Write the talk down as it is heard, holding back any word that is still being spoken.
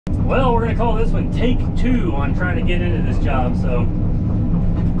Well, we're gonna call this one take 2 on trying to get into this job. So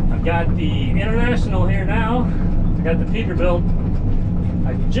I've got the International here now. I got the Peterbilt.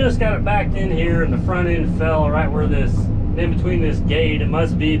 I just got it backed in here and the front end fell right where this, in between this gate. It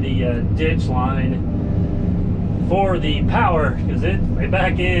must be the ditch line for the power, because they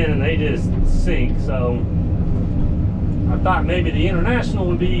back in and they just sink. So I thought maybe the International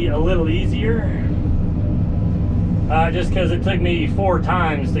would be a little easier. Just because it took me 4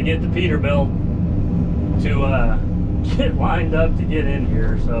 times to get the Peterbilt to get lined up to get in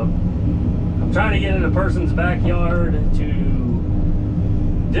here. So I'm trying to get in a person's backyard to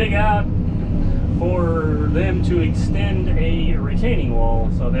dig out for them to extend a retaining wall.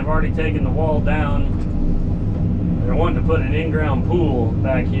 So they've already taken the wall down. They're wanting to put an in-ground pool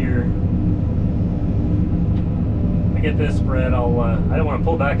back here. To get this spread, I don't want to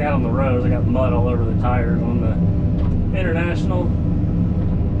pull back out on the roads. I got mud all over the tires on the International.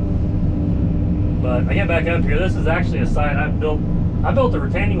 But I get back up here. This is actually a site I built a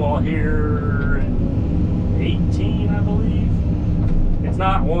retaining wall here in 18, I believe. It's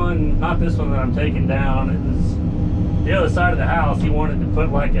not this one that I'm taking down. It was the other side of the house. He wanted to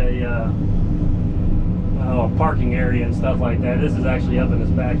put like a parking area and stuff like that. This is actually up in his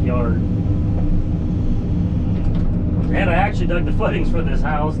backyard. And I actually dug the footings for this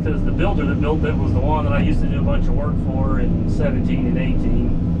house because the builder that built it was the one that I used to do a bunch of work for in 17 and 18.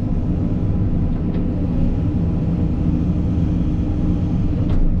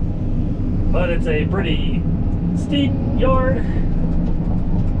 But it's a pretty steep yard.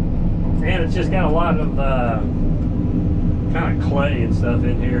 And it's just got a lot of kind of clay and stuff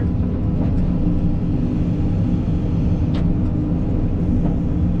in here.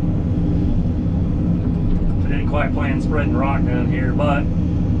 Quite plan spreading rock down here, but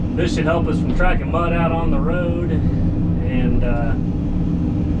this should help us from tracking mud out on the road and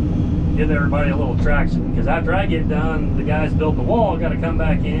give everybody a little traction, because after I get done, the guys built the wall got to come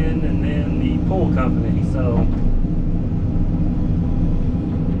back in, and then the pool company. So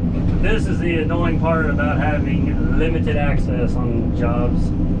this is the annoying part about having limited access on jobs.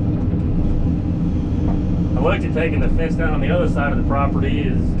 I looked at taking the fence down on the other side of the property.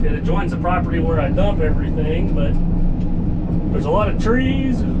 It adjoins the property where I dump everything, but there's a lot of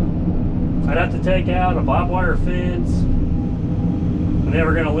trees. I'd have to take out a barbed wire fence, and they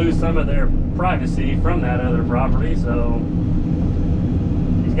were going to lose some of their privacy from that other property. So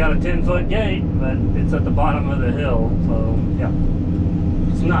he's got a 10-foot gate, but it's at the bottom of the hill. So yeah,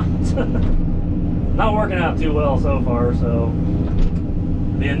 it's not working out too well so far. So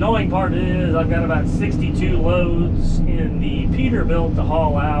the annoying part is I've got about 62 loads in the Peterbilt to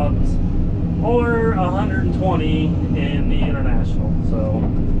haul out, or 120 in the International. So,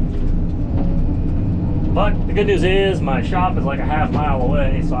 but the good news is my shop is like a half mile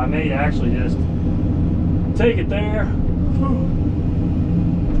away, so I may actually just take it there,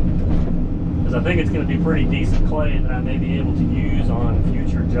 because I think it's going to be pretty decent clay that I may be able to use on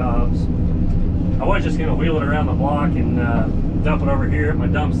future jobs. I was just going to wheel it around the block and dump it over here at my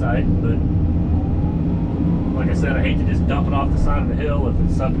dump site, but like I said, I hate to just dump it off the side of the hill if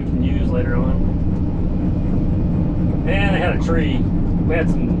it's stuff we can use later on. And I had a tree. We had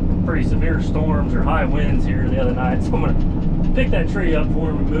some pretty severe storms or high winds here the other night, so I'm going to pick that tree up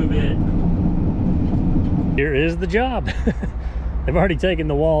for them and move it. Here is the job. They've already taken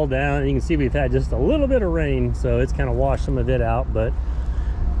the wall down, and you can see we've had just a little bit of rain, so it's kind of washed some of it out. But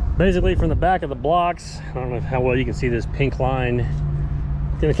basically from the back of the blocks, I don't know how well you can see this pink line.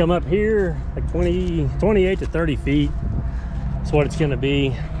 It's gonna come up here like 28 to 30 feet. That's what it's gonna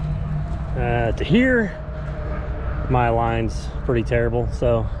be. To here, my line's pretty terrible.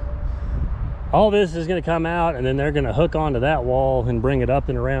 So all this is gonna come out, and then they're gonna hook onto that wall and bring it up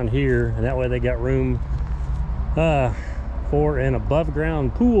and around here, and that way they got room for an above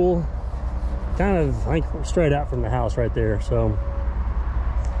ground pool, kind of like straight out from the house right there. So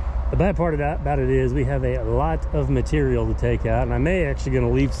the bad part about it is we have a lot of material to take out, and I may actually going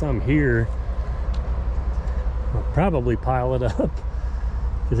to leave some here. I'll probably pile it up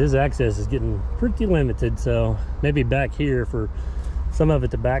because his access is getting pretty limited, so maybe back here for some of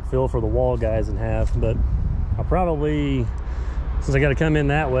it to backfill for the wall guys and have. But I'll probably, since I got to come in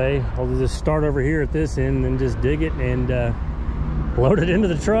that way, I'll just start over here at this end and just dig it and load it into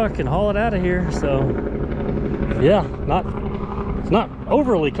the truck and haul it out of here. So yeah, it's not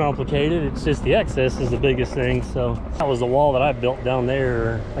overly complicated. It's just the access is the biggest thing. So that was the wall that I built down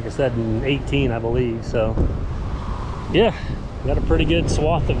there, like I said, in 18, I believe. So yeah, got a pretty good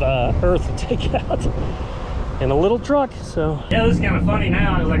swath of earth to take out in a little truck. So yeah, this is kind of funny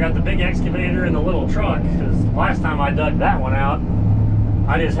now, is I got the big excavator and the little truck, because last time I dug that one out,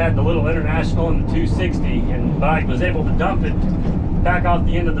 I just had the little International and the 260, but I was able to dump it back off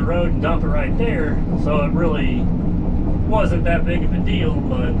the end of the road and dump it right there. So it really wasn't that big of a deal.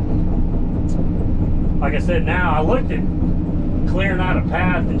 But like I said, now I looked at clearing out a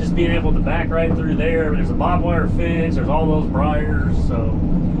path and just being able to back right through there. There's a barbed wire fence, there's all those briars, so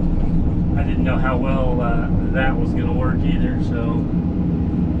I didn't know how well that was going to work either. So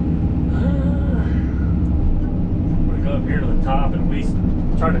I'm going to go up here to the top and at least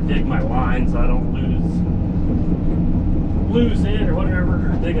try to dig my line so I don't lose it or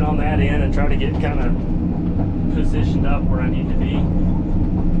whatever. Dig it on that end and try to get kind of positioned up where I need to be.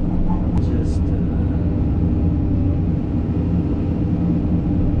 Just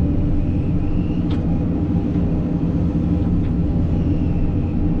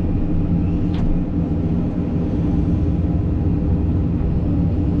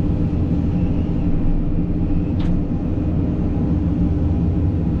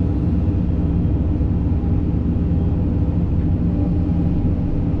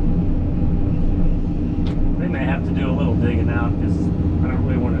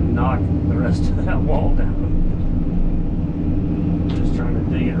that wall down. Just trying to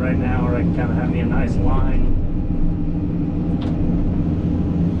dig it right now where I can kind of have me a nice line.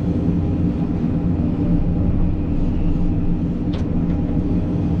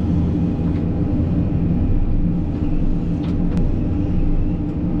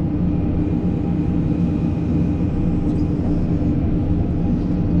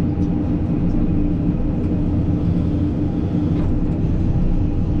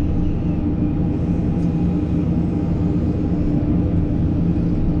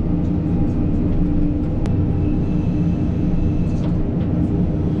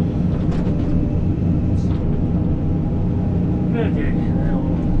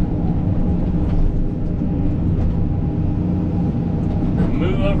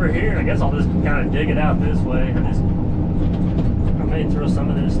 Here, I guess I'll just kind of dig it out this way. I may throw some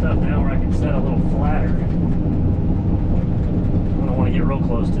of this stuff down where I can set a little flatter. I don't want to get real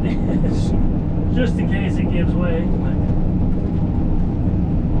close to the edge, just in case it gives way. But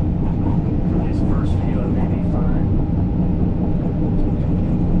for these first few, I may be fine.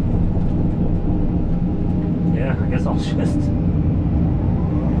 Yeah, I guess I'll just set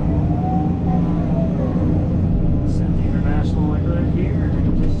the International like right here.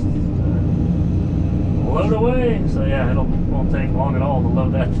 Load away. So yeah, won't take long at all to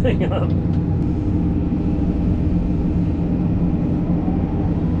load that thing up.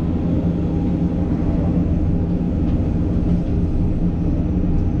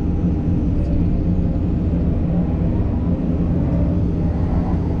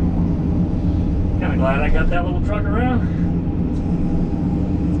 Kind of glad I got that little truck around.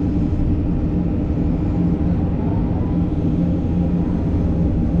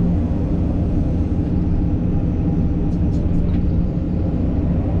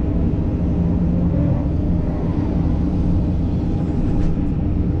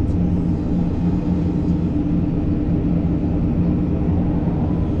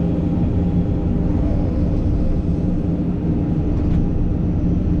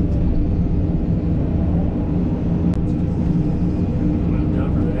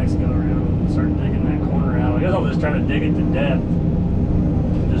 Trying to dig it to depth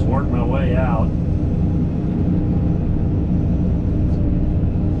and just work my way out.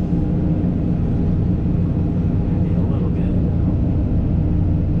 Maybe a little bit.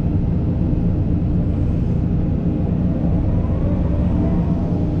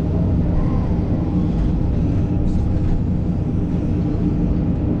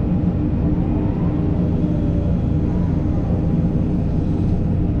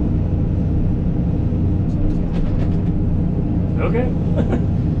 Okay,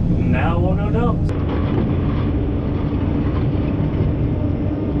 now we'll go dump.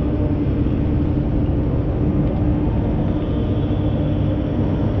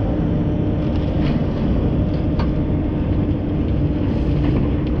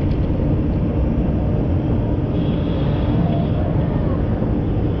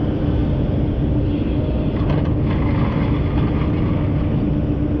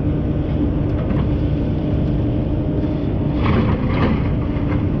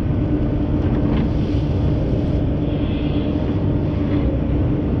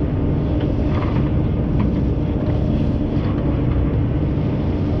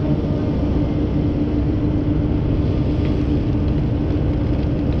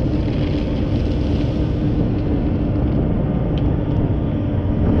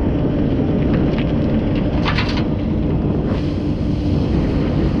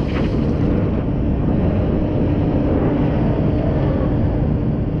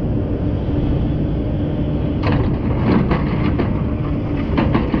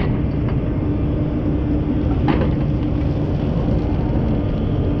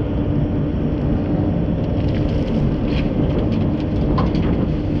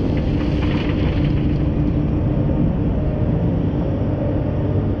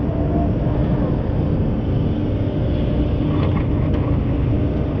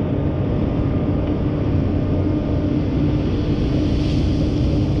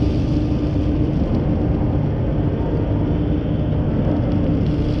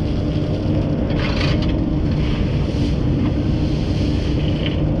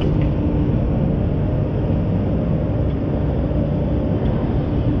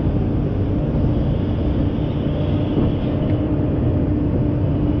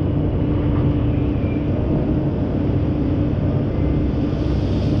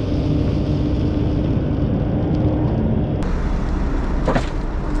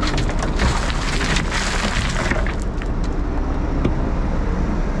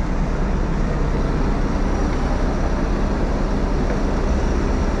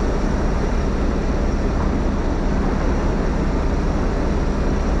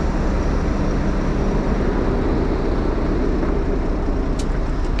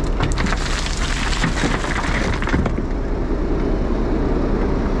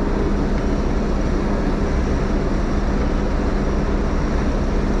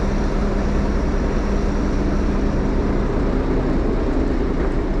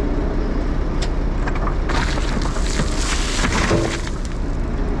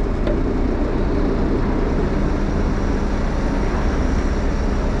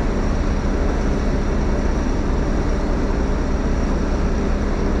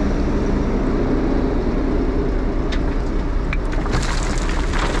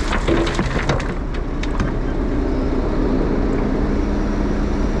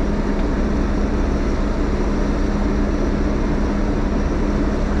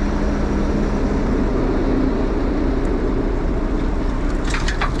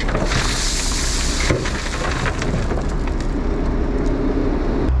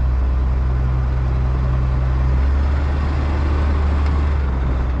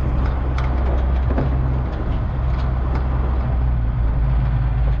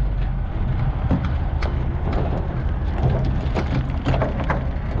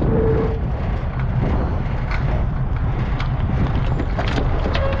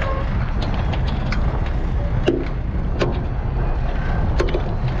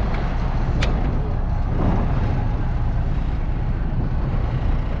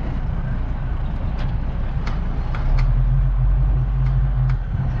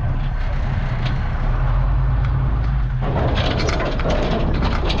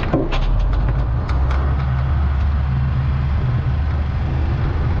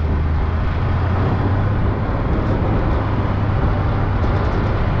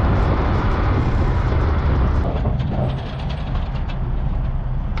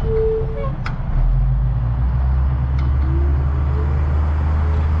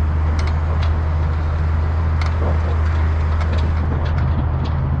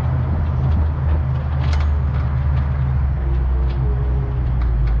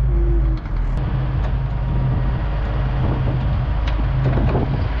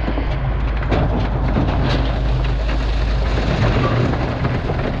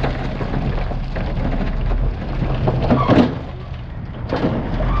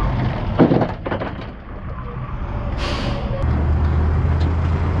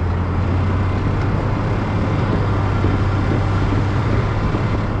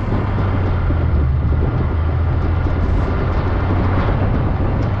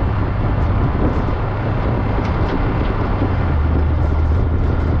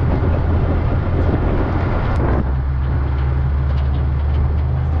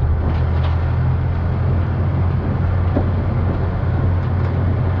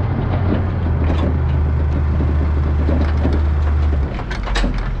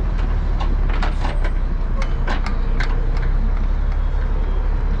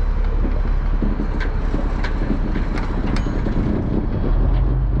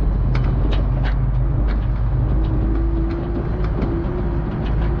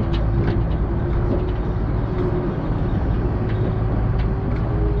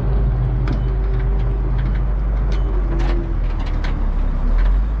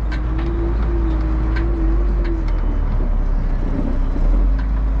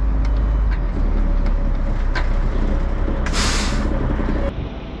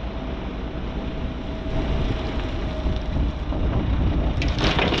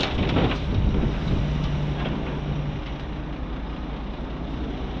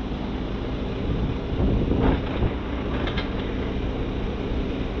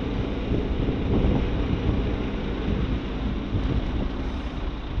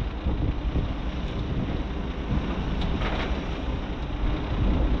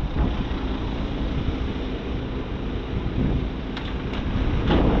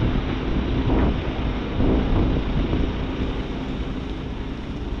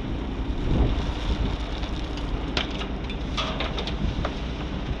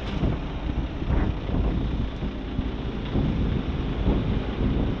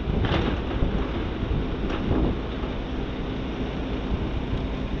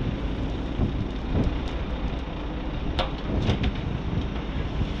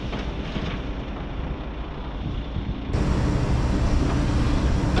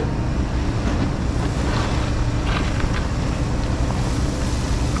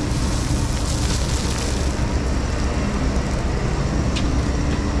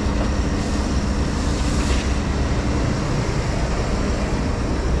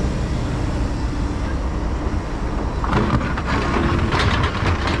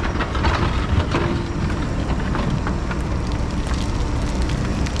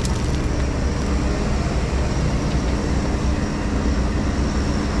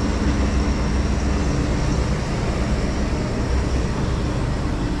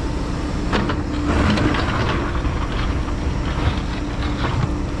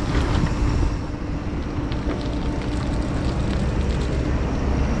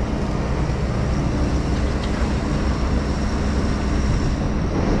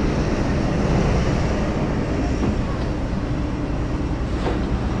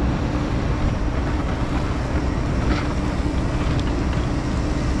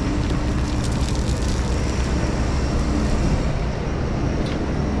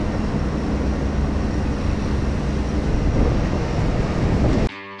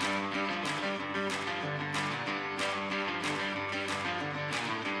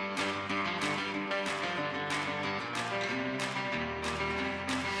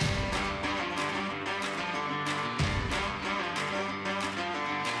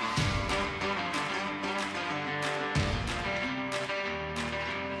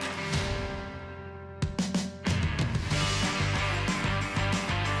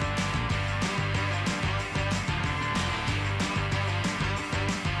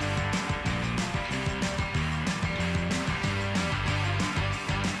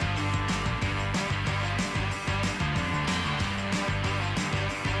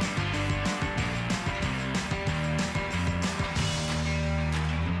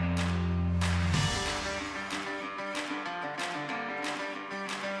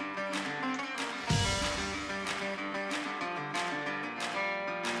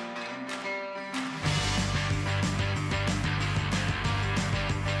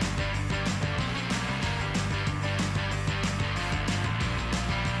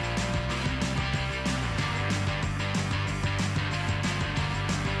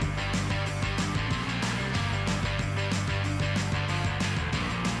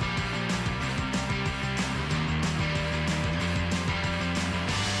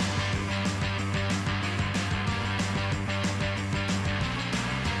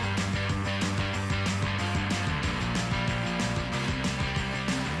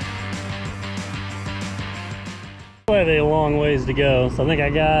 I have a long ways to go, so I think I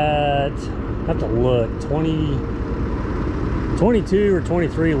got, I have to look, 22 or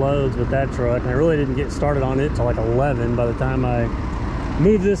 23 loads with that truck, and I really didn't get started on it till like 11 by the time I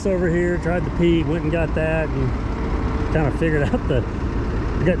moved this over here, tried the peat, went and got that, and kind of figured out I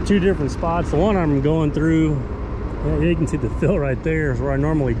got two different spots. The one I'm going through, yeah, you can see the fill right there is where I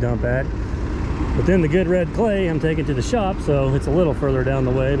normally dump at. But then the good red clay I'm taking to the shop, so it's a little further down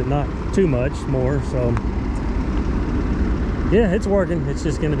the way, but not too much more. So yeah, it's working. It's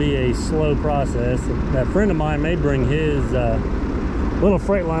just going to be a slow process. That friend of mine may bring his little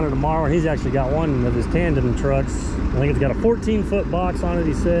Freightliner tomorrow, and he's actually got one of his tandem trucks. I think it's got a 14-foot box on it,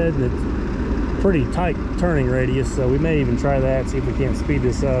 he said, and it's pretty tight turning radius, so we may even try that, see if we can't speed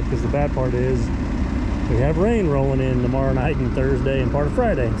this up, because the bad part is we have rain rolling in tomorrow night and Thursday and part of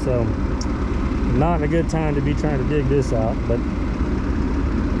Friday, so not in a good time to be trying to dig this out. But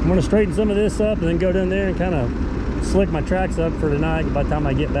I'm going to straighten some of this up and then go down there and kind of slick my tracks up for tonight. By the time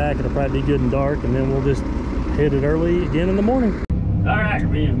I get back, it'll probably be good and dark, and then we'll just hit it early again in the morning. All right,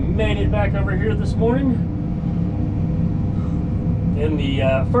 we've made it back over here this morning. And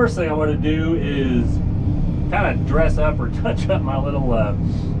the first thing I want to do is kind of dress up or touch up my little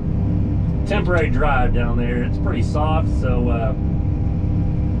temporary drive down there. It's pretty soft, so I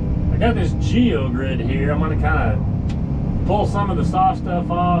got this GeoGrid here. I'm going to kind of pull some of the soft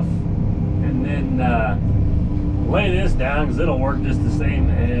stuff off and then lay this down, because it'll work just the same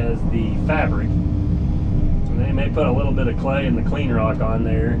as the fabric. And they may put a little bit of clay and the clean rock on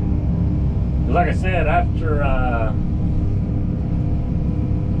there. Like I said, after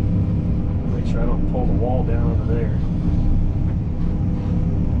make sure I don't pull the wall down over there.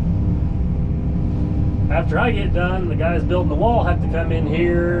 After I get done, the guys building the wall have to come in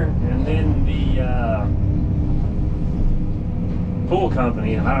here, and then the pool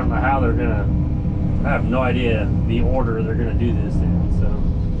company, and I don't know how they're gonna, I have no idea the order they're gonna do this in, so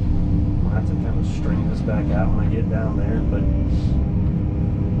I'll have to kind of string this back out when I get down there. But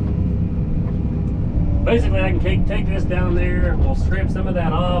basically, I can take this down there, we'll strip some of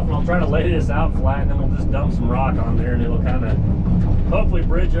that off, and I'll try to lay this out flat, and then we'll just dump some rock on there, and it'll kind of hopefully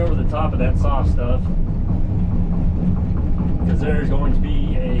bridge over the top of that soft stuff, because there's going to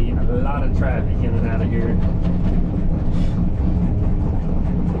be a lot of traffic in and out of here.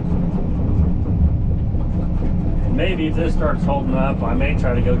 And maybe if this starts holding up, I may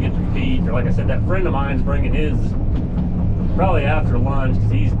try to go get the peat, or like I said, that friend of mine's bringing his probably after lunch,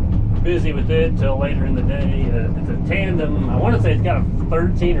 because he's busy with it till later in the day. It's a tandem. I want to say it's got a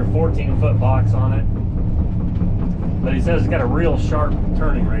 13 or 14-foot box on it, but he says it's got a real sharp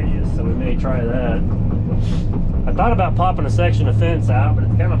turning radius, so we may try that. I thought about popping a section of fence out, but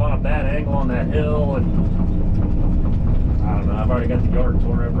it's kind of on a bad angle on that hill, and I don't know, I've already got the yard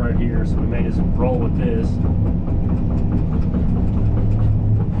torn up right here, so we may just roll with this.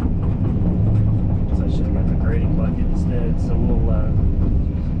 So I should have got the grading bucket instead, so we'll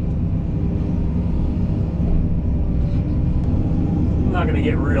I'm not going to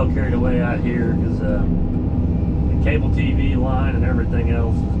get real carried away out here, because the cable TV line and everything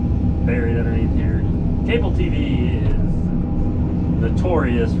else is buried underneath here. Cable TV is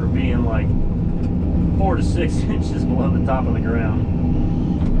notorious for being like 4 to 6 inches below the top of the ground.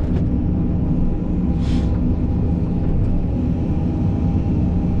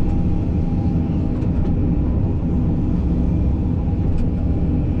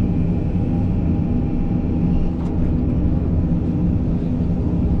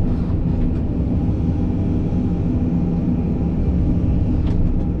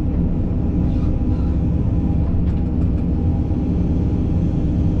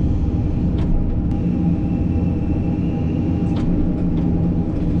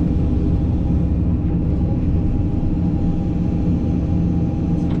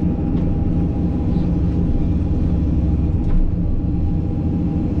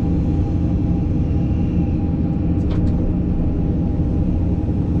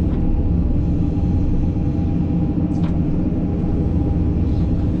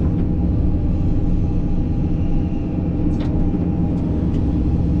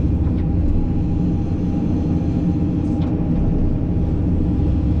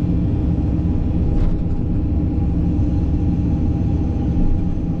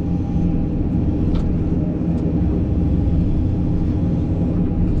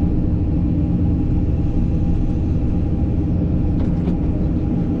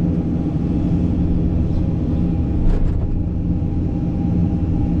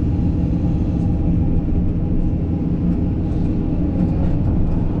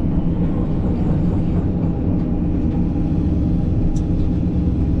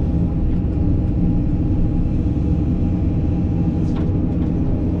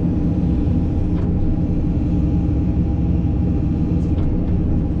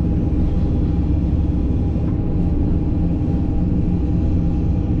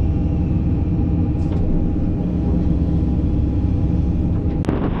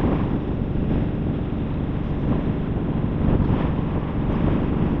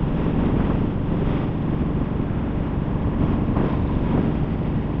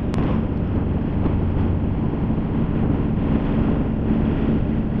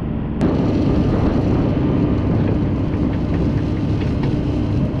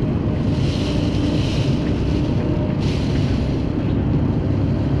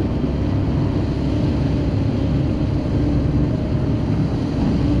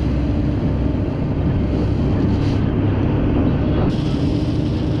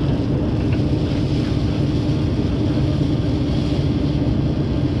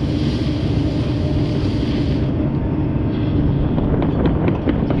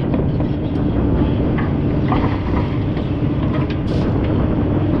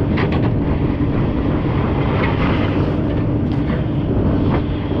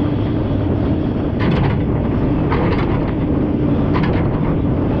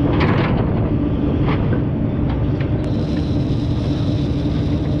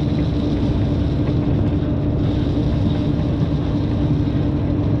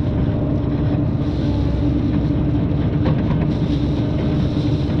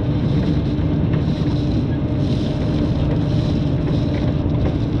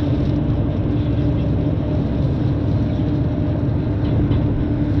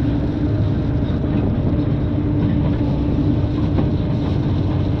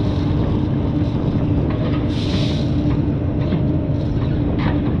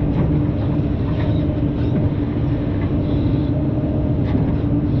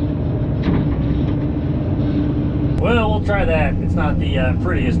 we'll try that. It's not the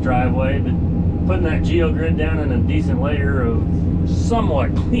prettiest driveway, but putting that geogrid down in a decent layer of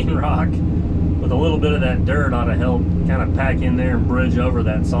somewhat clean rock with a little bit of that dirt ought to help kind of pack in there and bridge over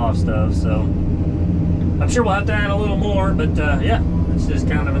that soft stuff. So I'm sure we'll have to add a little more, but yeah, it's just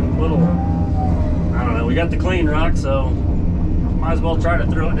kind of a little, I don't know, we got the clean rock, so might as well try to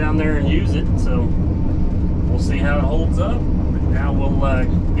throw it down there and use it. So we'll see how it holds up. But now we'll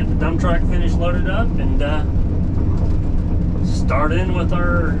get the dump truck finished, loaded up, and start in with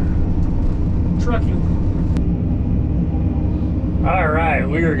our trucking. All right,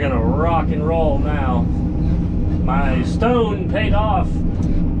 we are gonna rock and roll now. My stone paid off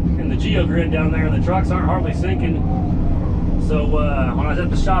in the geogrid down there, and the trucks aren't hardly sinking. So when I was at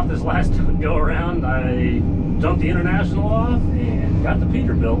the shop this last go around, I dumped the International off and got the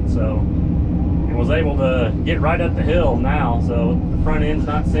Peterbilt, so and was able to get right up the hill now. So the front end's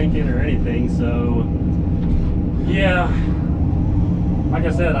not sinking or anything. So yeah, like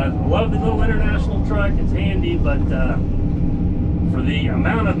I said, I love the little International truck. It's handy, but for the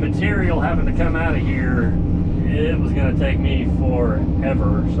amount of material having to come out of here, it was going to take me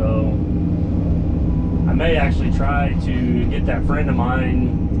forever. So I may actually try to get that friend of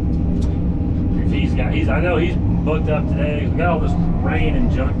mine, if I know he's booked up today. We got all this rain and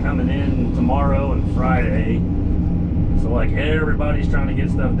junk coming in tomorrow and Friday, so like everybody's trying to get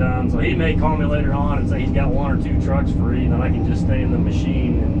stuff done. So he may call me later on and say he's got 1 or 2 trucks free, and then I can just stay in the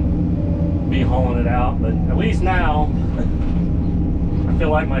machine and be hauling it out. But at least now I feel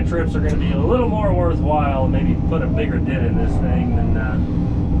like my trips are going to be a little more worthwhile, and maybe put a bigger dent in this thing than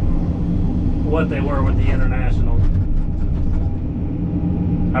what they were with the International.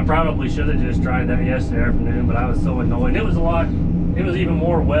 I probably should have just tried that yesterday afternoon, but I was so annoyed. It was even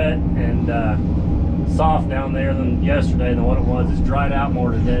more wet and soft down there than yesterday than what it was. It's dried out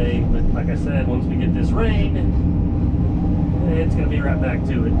more today, but like I said, once we get this rain, it's going to be right back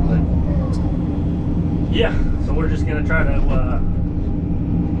to it. But yeah, so we're just going to try to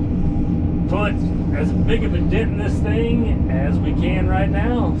put as big of a dent in this thing as we can right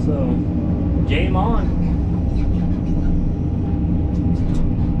now. So game on.